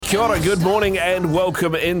Kia ora, good morning and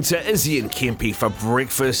welcome into Izzy and Kempy for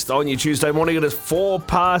breakfast on your Tuesday morning. It is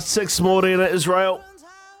 6:04. Morena, Israel.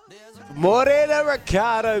 Morena,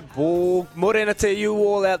 Ricardo Borg. Morena to you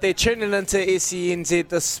all out there tuning into SENZ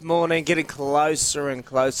this morning, getting closer and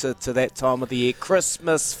closer to that time of the year.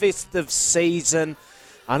 Christmas, festive season.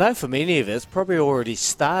 I know for many of us, probably already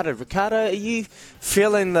started. Ricardo, are you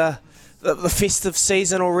feeling the festive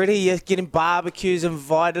season already? You're getting barbecues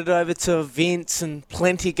invited over to events and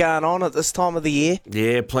plenty going on at this time of the year?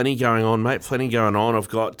 Yeah, plenty going on, mate. Plenty going on. I've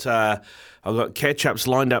got catch-ups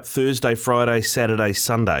lined up Thursday, Friday, Saturday,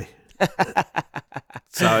 Sunday.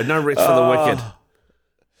 So no rest for the wicked.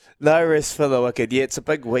 No rest for the wicked. Yeah, it's a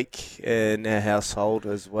big week in our household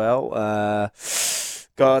as well.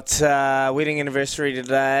 Got wedding anniversary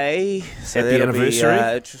today. So Happy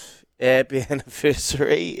anniversary. Happy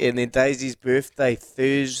anniversary. And then Daisy's birthday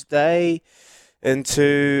Thursday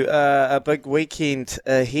into a big weekend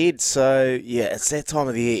ahead. So, yeah, it's that time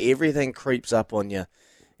of the year. Everything creeps up on you.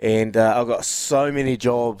 And I've got so many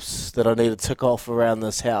jobs that I need to tick off around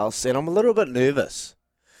this house. And I'm a little bit nervous.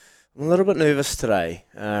 I'm a little bit nervous today,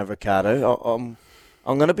 Ricardo.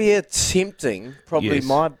 I'm going to be attempting probably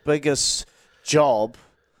my biggest job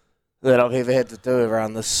that I've ever had to do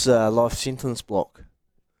around this life sentence block.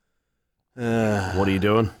 What are you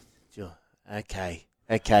doing?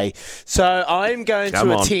 Okay. So I'm going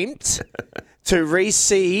to attempt to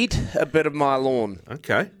reseed a bit of my lawn.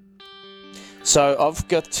 Okay. So I've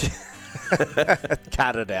got to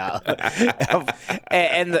cut it out.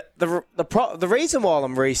 And the reason why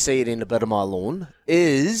I'm reseeding a bit of my lawn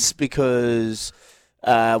is because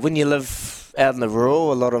when you live out in the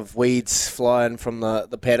rural, a lot of weeds flying from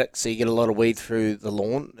the paddock, so you get a lot of weed through the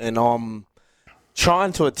lawn. And I'm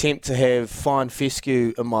trying to attempt to have fine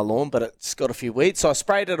fescue in my lawn, but it's got a few weeds. So I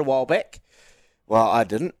sprayed it a while back. Well, I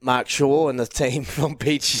didn't. Mark Shaw and the team from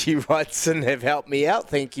PGG Wrightson have helped me out.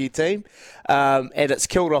 Thank you, team. And it's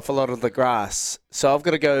killed off a lot of the grass. So I've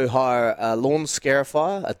got to go hire a lawn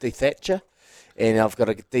scarifier, a dethatcher, and I've got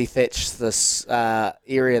to dethatch this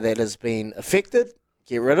area that has been affected,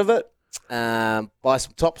 get rid of it, buy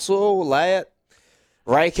some topsoil, lay it,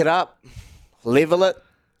 rake it up, level it,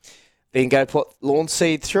 then go put lawn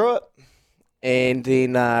seed through it, and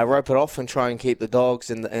then rope it off and try and keep the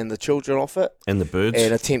dogs and the children off it. And the birds.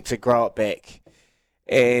 And attempt to grow it back.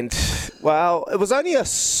 And, well, it was only a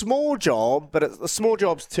small job, but the small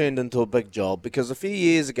job's turned into a big job because a few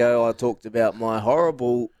years ago I talked about my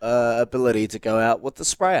horrible ability to go out with the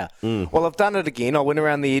sprayer. Well, I've done it again. I went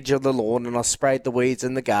around the edge of the lawn and I sprayed the weeds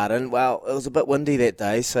in the garden. Well, it was a bit windy that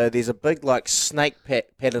day, so there's a big, snake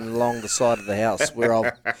pattern along the side of the house where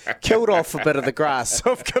I've killed off a bit of the grass.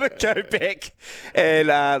 So I've got to go back, and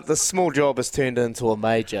the small job has turned into a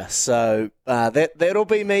major. So that'll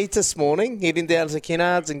be me this morning, heading down to Kennards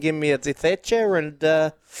and giving me a dethatcher and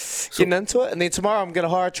getting into it. And then tomorrow I'm going to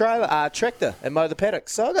hire a tractor and mow the paddock.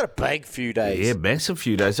 So I've got a big few days. Yeah, massive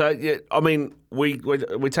few days. So, yeah, I mean, we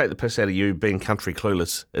take the piss out of you being country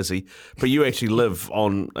clueless, Izzy, but you actually live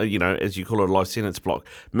on, as you call it, a life sentence block.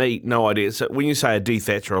 Me, no idea. So when you say a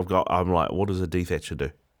dethatcher, I'm like, what does a dethatcher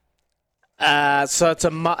do? So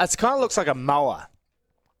it's kind of looks like a mower.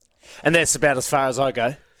 And that's about as far as I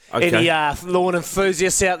go. Okay. Any lawn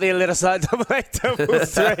enthusiasts out there, let us know.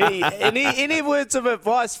 8833. Any words of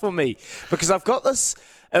advice for me? Because I've got this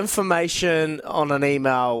information on an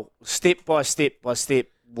email, step by step,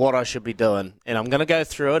 what I should be doing, and I'm going to go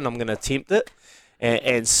through it and I'm going to attempt it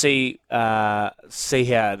and see how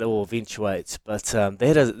it all eventuates. But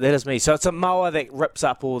that is me. So it's a mower that rips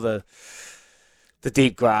up all the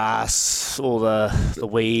dead grass, all the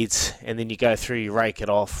weeds, and then you go through, you rake it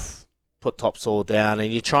off, put topsoil down,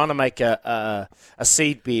 and you're trying to make a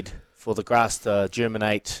seed bed for the grass to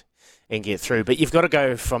germinate and get through. But you've got to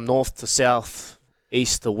go from north to south,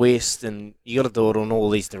 east to west, and you got to do it in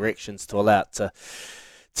all these directions to allow it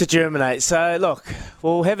to germinate. So, look,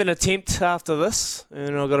 we'll have an attempt after this,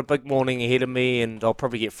 and I've got a big morning ahead of me, and I'll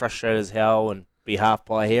probably get frustrated as hell and be half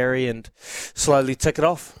by Harry and slowly tick it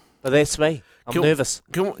off. But that's me. I'm nervous.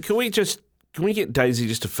 Can we get Daisy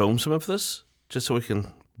just to film some of this, just so we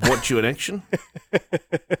can watch you in action?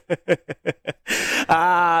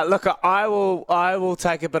 Look, I will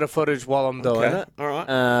take a bit of footage while I'm doing it. All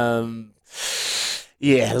right.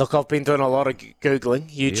 Yeah, look, I've been doing a lot of Googling,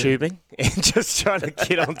 YouTubing, and just trying to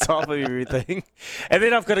get on top of everything. And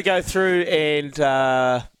then I've got to go through and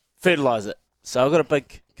fertilise it. So I've got a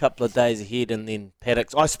big couple of days ahead, and then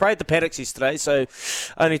paddocks. I sprayed the paddocks yesterday, so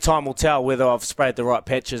only time will tell whether I've sprayed the right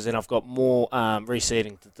patches and I've got more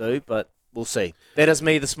reseeding to do. But we'll see. That is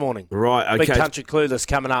me this morning. Right, okay. Big Country Clueless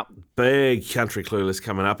coming up. Big Country Clueless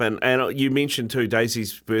coming up. And you mentioned too,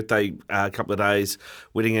 Daisy's birthday a couple of days,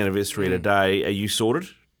 wedding anniversary today. Are you sorted?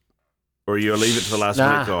 Or are you a leave it to the last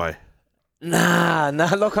minute guy? Nah,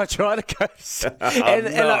 look, I try to go. And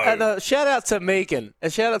a shout out to Megan.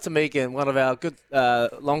 One of our good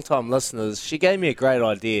long-time listeners. She gave me a great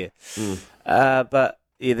idea. But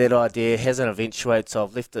yeah, that idea hasn't eventuated, so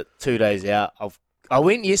I've left it 2 days out. I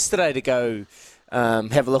went yesterday to go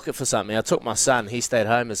have a look at for something. I took my son. He stayed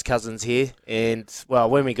home. His cousin's here. And, well,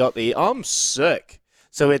 when we got there, I'm sick.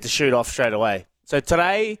 So we had to shoot off straight away. So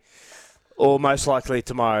today, or most likely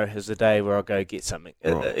tomorrow, is the day where I'll go get something.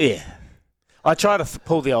 Right. Yeah. I try to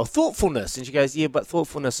pull the old thoughtfulness. And she goes, yeah, but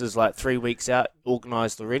thoughtfulness is like 3 weeks out,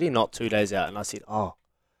 organised already, not 2 days out. And I said, oh,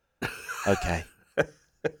 okay.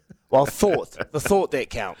 Well, the thought that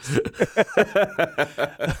counts.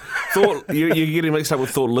 You're getting mixed up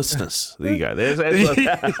with thoughtlessness. There you go.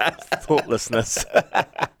 Thoughtlessness.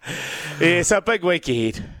 Yeah, so big week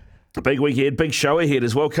ahead. Big week ahead, big show ahead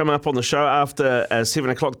as well. Coming up on the show after 7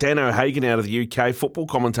 o'clock, Dan O'Hagan out of the UK, football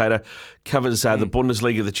commentator, covers the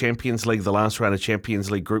Bundesliga, the Champions League. The last round of Champions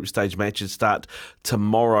League group stage matches start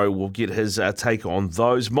tomorrow. We'll get his take on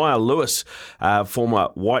those. Maya Lewis, former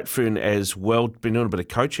White Fern as well, been doing a bit of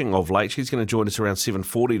coaching of late. She's going to join us around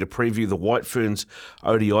 7:40 to preview the White Ferns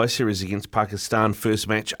ODI series against Pakistan. First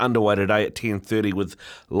match underway today at 10:30 with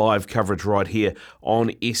live coverage right here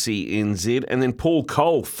on SENZ. And then Paul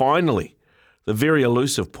Cole, finally, the very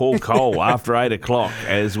elusive Paul Cole after 8 o'clock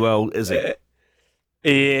as well, is he?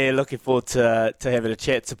 Yeah, looking forward to having a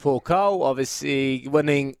chat to Paul Cole. Obviously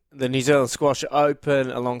winning the New Zealand Squash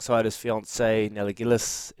Open alongside his fiancée, Nelly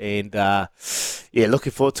Gillis. And,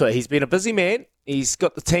 looking forward to it. He's been a busy man. He's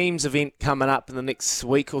got the teams event coming up in the next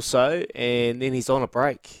week or so, and then he's on a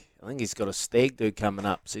break. I think he's got a stag do coming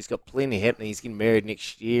up, so he's got plenty happening. He's getting married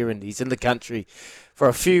next year, and he's in the country for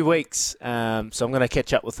a few weeks. So I'm going to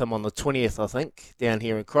catch up with him on the 20th, I think, down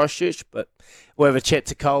here in Christchurch. But we'll have a chat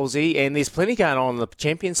to Colesy, and there's plenty going on in the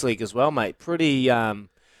Champions League as well, mate. Pretty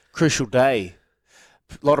crucial day.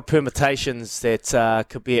 A lot of permutations that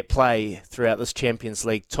could be at play throughout this Champions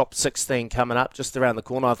League. Top 16 coming up just around the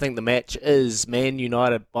corner. I think the match is Man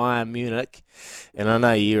United, Bayern Munich. And I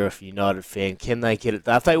know you're a United fan. Can they get it?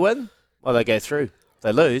 If they win, well, they go through. If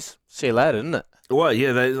they lose, see you later, isn't it? Well,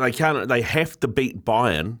 yeah, they can't. They have to beat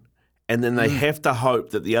Bayern, and then they have to hope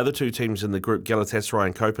that the other two teams in the group, Galatasaray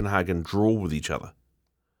and Copenhagen, draw with each other.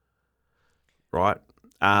 Right?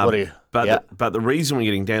 But the reason we're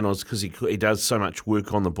getting Dan on is because he does so much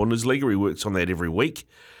work on the Bundesliga. He works on that every week.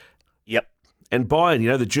 Yep. And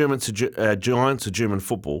Bayern, the Germans giants of German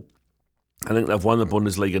football. I think they've won the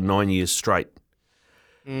Bundesliga 9 years straight.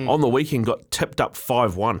 On the weekend, got tipped up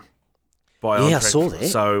 5-1 by Eintracht. I saw that.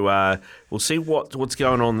 So we'll see what's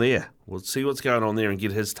going on there. We'll see what's going on there and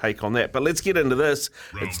get his take on that. But let's get into this.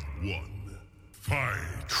 It's Round 1,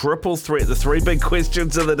 fight. Triple threat, the three big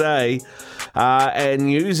questions of the day. And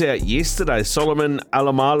news out yesterday, Solomon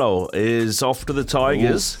Alomalo is off to the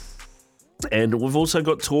Tigers. Ooh. And we've also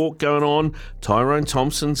got talk going on. Tyrone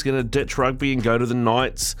Thompson's going to ditch rugby and go to the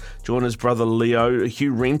Knights, join his brother Leo.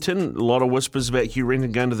 Hugh Renton, a lot of whispers about Hugh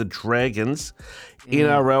Renton going to the Dragons.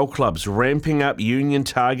 NRL clubs ramping up union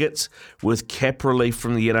targets with cap relief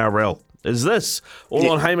from the NRL. Is this all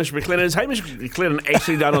on Hamish McLennan? Has Hamish McLennan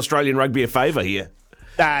actually done Australian rugby a favour here?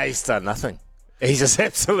 Nah, he's done nothing. He's just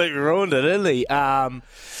absolutely ruined it, isn't he?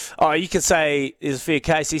 You could say there's a fair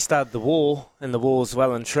case he started the war, and the war's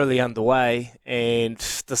well and truly underway, and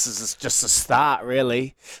this is just a start,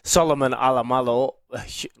 really. Solomon Alomalo,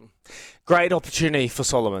 great opportunity for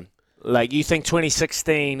Solomon. Like, you think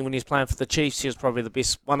 2016, when he was playing for the Chiefs, he was probably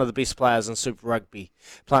one of the best players in Super Rugby.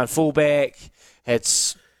 Playing fullback, had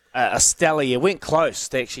a stellar year. Went close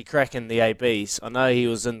to actually cracking the ABs. I know he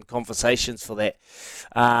was in conversations for that.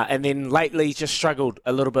 And then lately just struggled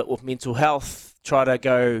a little bit with mental health. Tried to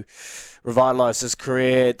go revitalise his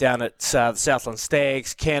career down at the Southland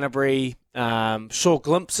Stags, Canterbury. Saw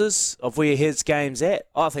glimpses of where his game's at.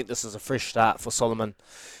 I think this is a fresh start for Solomon.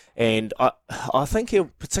 And I think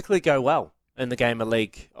he'll particularly go well in the game of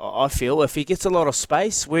league. I feel if he gets a lot of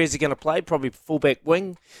space, where is he going to play? Probably fullback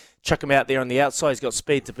wing. Chuck him out there on the outside. He's got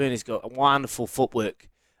speed to burn. He's got wonderful footwork.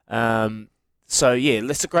 So yeah,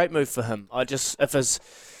 that's a great move for him.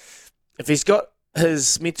 If he's got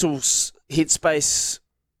his mental headspace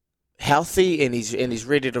healthy and he's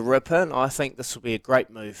ready to rip in, I think this will be a great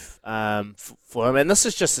move for him. And this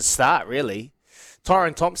is just a start, really.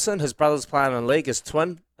 Tyrone Thompson, his brother's playing in the league, his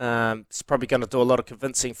twin. It's probably going to do a lot of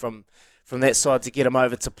convincing from that side to get him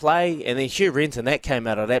over to play. And then Hugh Renton, that came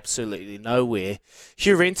out of absolutely nowhere.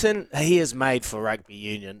 Hugh Renton, he is made for rugby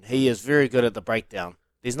union. He is very good at the breakdown.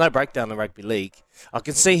 There's no breakdown in rugby league. I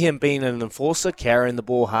can see him being an enforcer, carrying the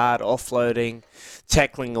ball hard, offloading,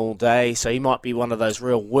 tackling all day. So he might be one of those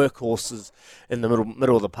real workhorses in the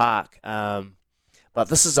middle of the park. But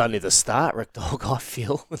this is only the start, Rick Dog, I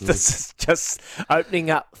feel. This is just opening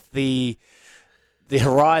up the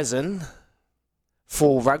horizon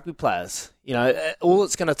for rugby players. You know, all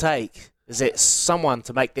it's going to take is that someone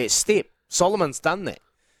to make that step. Solomon's done that.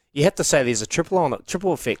 You have to say there's a triple on it,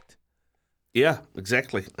 triple effect. Yeah,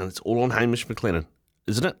 exactly. And it's all on Hamish McLennan,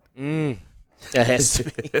 isn't it? It has to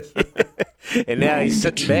be. And now he's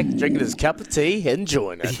sitting back, drinking his cup of tea,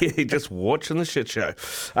 enjoying it. Yeah, just watching the shit show.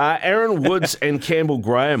 Aaron Woods and Campbell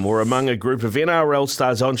Graham were among a group of NRL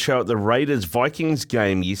stars on show at the Raiders-Vikings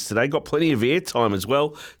game yesterday. Got plenty of airtime as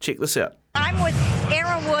well. Check this out. I'm with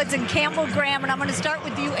Aaron Woods and Campbell Graham, and I'm going to start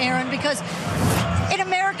with you, Aaron, because in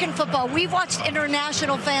American football, we've watched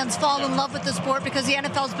international fans fall in love with the sport because the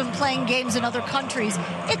NFL's been playing games in other countries.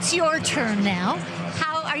 It's your turn now.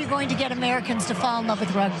 How are you going to get Americans to fall in love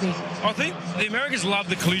with rugby? I think the Americans love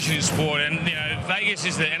the collision in sport, and Vegas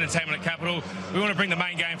is the entertainment capital. We want to bring the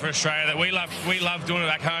main game for Australia that we love doing it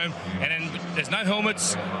back home. And then there's no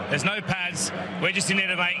helmets, there's no pads. We're just in there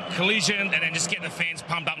to make collision and then just get the fans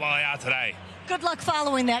pumped up like they are today. Good luck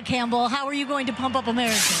following that, Campbell. How are you going to pump up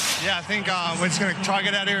Americans? Yeah, I think we're just going to try to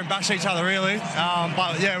get out here and bash each other, really.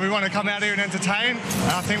 But yeah, we want to come out here and entertain,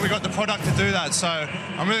 and I think we've got the product to do that. So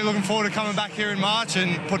I'm really looking forward to coming back here in March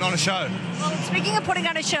and putting on a show. Well, speaking of putting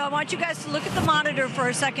on a show, I want you guys to look at the monitor for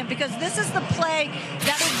a second, because this is the play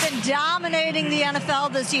that has been dominating the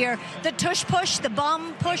NFL this year. The tush push, the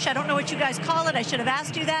bum push, I don't know what you guys call it. I should have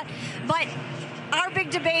asked you that. But our big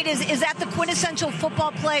debate is that the quintessential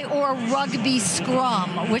football play or a rugby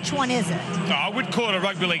scrum? Which one is it? I would call it a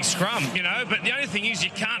rugby league scrum, but the only thing is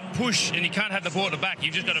you can't push and you can't have the ball at the back.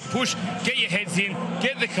 You've just got to push, get your heads in,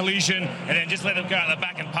 get the collision, and then just let them go at the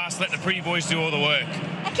back and pass, let the pretty boys do all the work.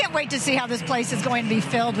 I can't wait to see how this place is going to be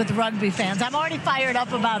filled with rugby fans. I'm already fired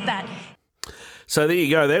up about that. So there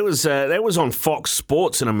you go. That was on Fox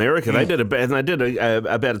Sports in America. They did about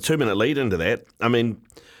a 2-minute lead into that. I mean,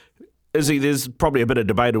 Izzy, there's probably a bit of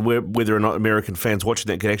debate of whether or not American fans watching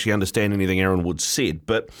that could actually understand anything Aaron Woods said.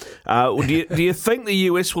 But do you think the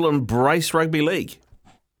US will embrace rugby league?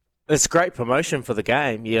 It's great promotion for the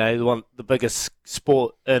game. The biggest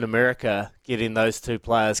sport in America, getting those two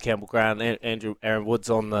players, Campbell Graham and Aaron Woods,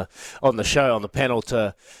 on the show, on the panel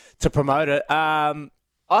to promote it.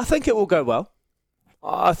 I think it will go well.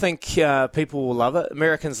 I think people will love it.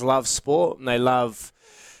 Americans love sport, and they love,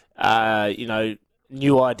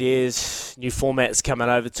 new ideas, new formats coming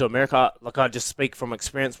over to America. Like, I just speak from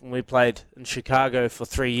experience when we played in Chicago for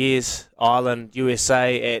 3 years, Ireland,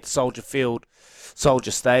 USA, at Soldier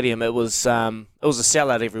Stadium. It was a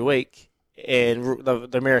sellout every week, and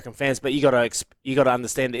the American fans. But you got to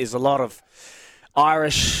understand there's a lot of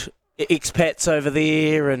Irish expats over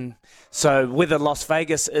there, and so whether Las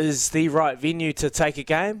Vegas is the right venue to take a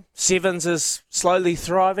game. Sevens is slowly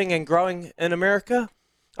thriving and growing in America.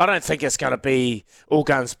 I don't think it's going to be all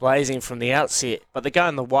guns blazing from the outset, but they're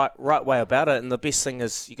going the right way about it, and the best thing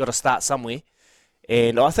is you got to start somewhere.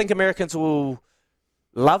 And I think Americans will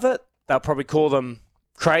love it. They'll probably call them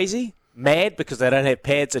crazy, mad, because they don't have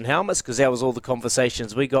pads and helmets, because that was all the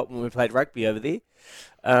conversations we got when we played rugby over there.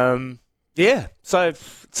 So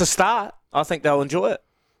it's a start. I think they'll enjoy it.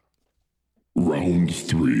 Round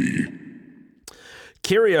 3.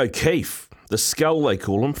 Kerry O'Keefe, the Skull they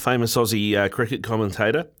call him, famous Aussie cricket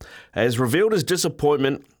commentator, has revealed his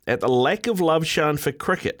disappointment at the lack of love shown for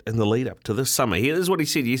cricket in the lead-up to this summer. Here's what he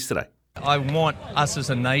said yesterday. I want us as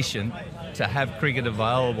a nation to have cricket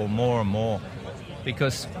available more and more,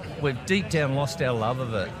 because we've deep down lost our love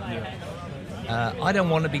of it. I don't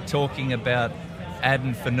want to be talking about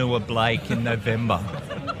Aden Fanua-Blake in November.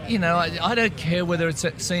 I don't care whether it's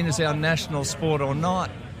seen as our national sport or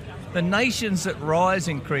not. The nations that rise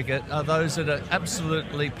in cricket are those that are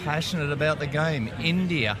absolutely passionate about the game.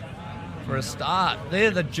 India, for a start,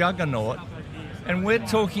 they're the juggernaut. And we're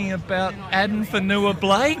talking about Aden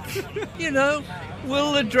Fanua-Blake.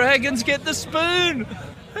 Will the Dragons get the spoon?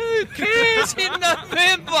 Who cares in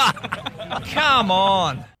November? Come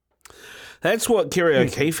on. That's what Kerry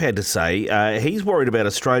O'Keefe had to say. He's worried about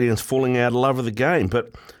Australians falling out of love with the game,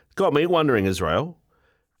 but got me wondering, Israel.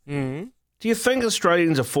 Mm-hmm. Do you think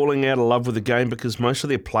Australians are falling out of love with the game because most of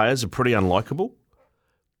their players are pretty unlikable?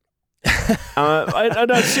 I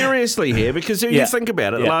know, seriously here, because if you Yeah. think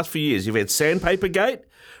about it, the Yeah. last few years, you've had Sandpaper Gate,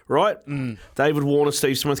 right? David Warner,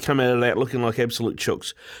 Steve Smith come out of that looking like absolute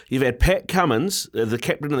chooks. You've had Pat Cummins, the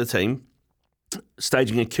captain of the team,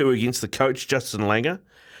 staging a coup against the coach, Justin Langer.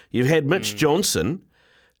 You've had Mitch Johnson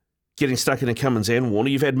getting stuck in a Cummins and Warner.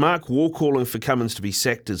 You've had Mark Waugh calling for Cummins to be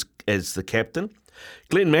sacked as the captain.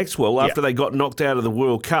 Glenn Maxwell, after they got knocked out of the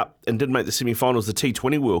World Cup and didn't make the semi-finals, the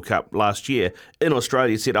T20 World Cup last year in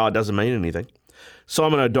Australia, said, it doesn't mean anything.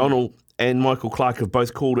 Simon O'Donnell and Michael Clark have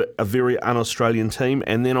both called it a very un-Australian team.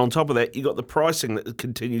 And then on top of that, you got the pricing that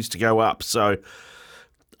continues to go up. So,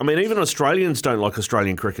 I mean, even Australians don't like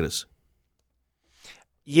Australian cricketers.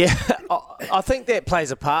 Yeah, I think that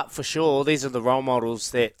plays a part for sure. These are the role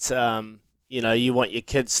models that you want your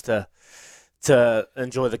kids to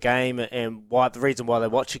enjoy the game, and the reason why they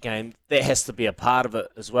watch a game, that has to be a part of it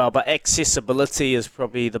as well. But accessibility is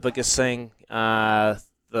probably the biggest thing.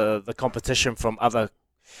 The competition from other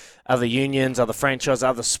unions, other franchises,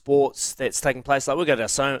 other sports that's taking place. Like, we've got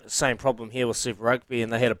our same problem here with Super Rugby,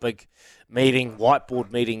 and they had a big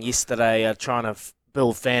whiteboard meeting yesterday, trying to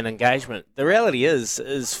build fan engagement. The reality is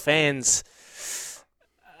fans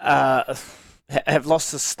have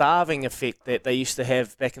lost the starving effect that they used to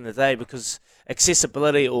have back in the day, because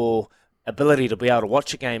accessibility or ability to be able to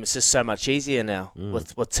watch a game is just so much easier now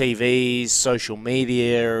with TVs, social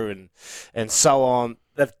media, and so on.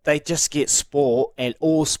 They just get sport and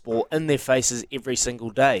all sport in their faces every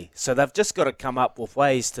single day. So they've just got to come up with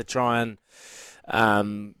ways to try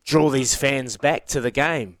and draw these fans back to the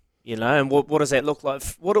game. And what does that look like?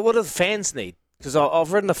 What do the fans need? Because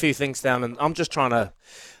I've written a few things down, and I'm just trying to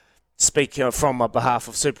speak from my behalf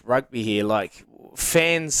of Super Rugby here. Like,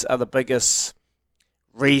 fans are the biggest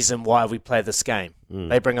reason why we play this game.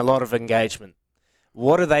 They bring a lot of engagement.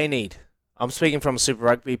 What do they need? I'm speaking from a Super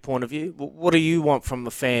Rugby point of view. What do you want from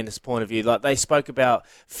a fan's point of view? Like, they spoke about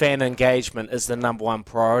fan engagement as the number one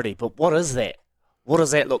priority, but what is that? What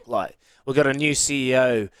does that look like? We've got a new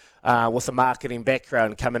CEO with a marketing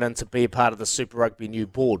background coming in to be a part of the Super Rugby new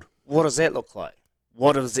board. What does that look like?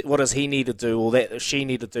 What does he need to do, or that she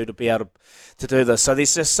need to do to be able to do this? So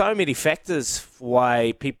there's just so many factors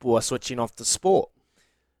why people are switching off the sport,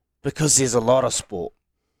 because there's a lot of sport,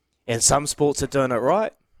 and some sports are doing it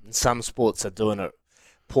right, and some sports are doing it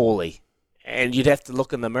poorly. And you'd have to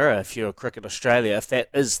look in the mirror if you're a Cricket Australia, if that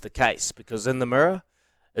is the case, because in the mirror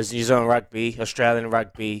is New Zealand Rugby, Australian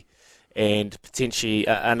Rugby, and potentially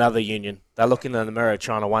another union. They're looking in the mirror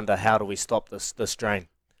trying to wonder, how do we stop this drain?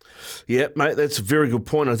 Yeah, mate, that's a very good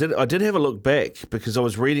point. I did have a look back, because I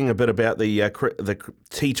was reading a bit about the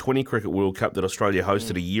T20 Cricket World Cup that Australia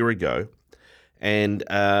hosted a year ago, and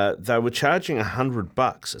they were charging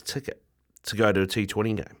 $100 a ticket to go to a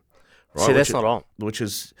T20 game. Right? See, that's not on. Which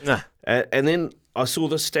is, Nah. And then I saw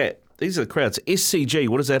this stat. These are the crowds. SCG,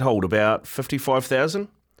 what does that hold? About 55,000?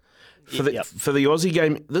 For the Aussie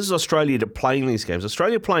game. This is Australia playing these games.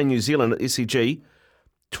 Australia playing New Zealand at SCG,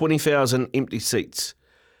 20,000 empty seats.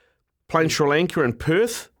 Playing Sri Lanka in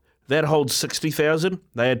Perth, that holds 60,000.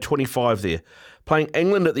 They had 25 there. Playing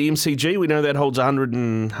England at the MCG, we know that holds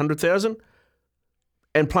 100,000.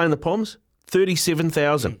 And playing the Poms,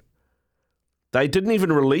 37,000. They didn't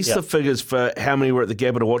even release the figures for how many were at the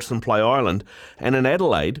Gabba to watch them play Ireland. And in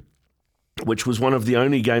Adelaide, which was one of the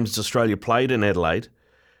only games Australia played in Adelaide,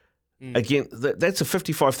 again, that's a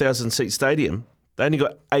 55,000 seat stadium. They only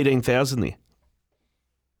got 18,000 there.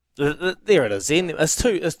 There it is. Then it's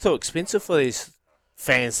too expensive for these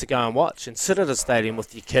fans to go and watch and sit at a stadium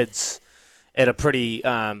with your kids at a pretty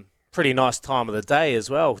nice time of the day as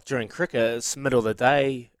well. During cricket, it's middle of the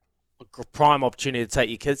day, a prime opportunity to take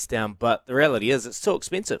your kids down. But the reality is, it's too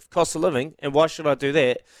expensive, cost of living. And why should I do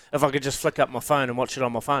that if I could just flick up my phone and watch it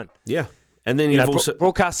on my phone? Yeah, and then you've also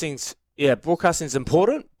broadcasting's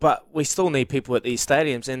important, but we still need people at these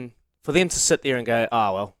stadiums, and for them to sit there and go,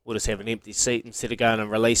 we'll just have an empty seat, instead of going and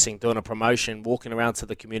releasing, doing a promotion, walking around to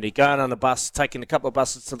the community, going on a bus, taking a couple of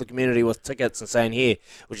buses to the community with tickets and saying, here,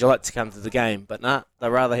 would you like to come to the game? But nah, they'd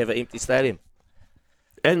rather have an empty stadium.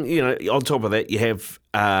 And, on top of that, you have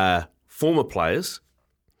former players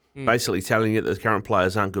basically telling you that the current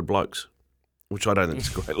players aren't good blokes, which I don't think is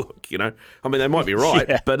a great look, I mean, they might be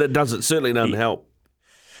right, but it certainly doesn't help.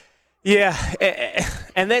 Yeah,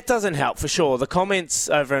 and that doesn't help for sure. The comments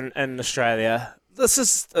over in Australia, this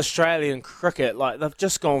is Australian cricket, like, they've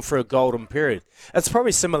just gone through a golden period. It's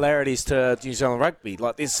probably similarities to New Zealand Rugby.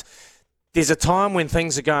 Like, there's a time when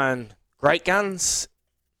things are going great guns,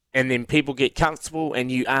 and then people get comfortable,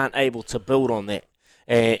 and you aren't able to build on that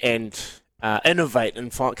and innovate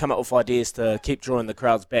and come up with ideas to keep drawing the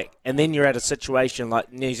crowds back. And then you're at a situation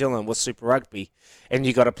like New Zealand with Super Rugby, and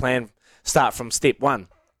you got to plan start from step one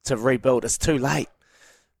to rebuild. It's too late.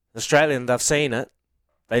 Australian, they've seen it.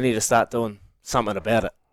 They need to start doing something about it.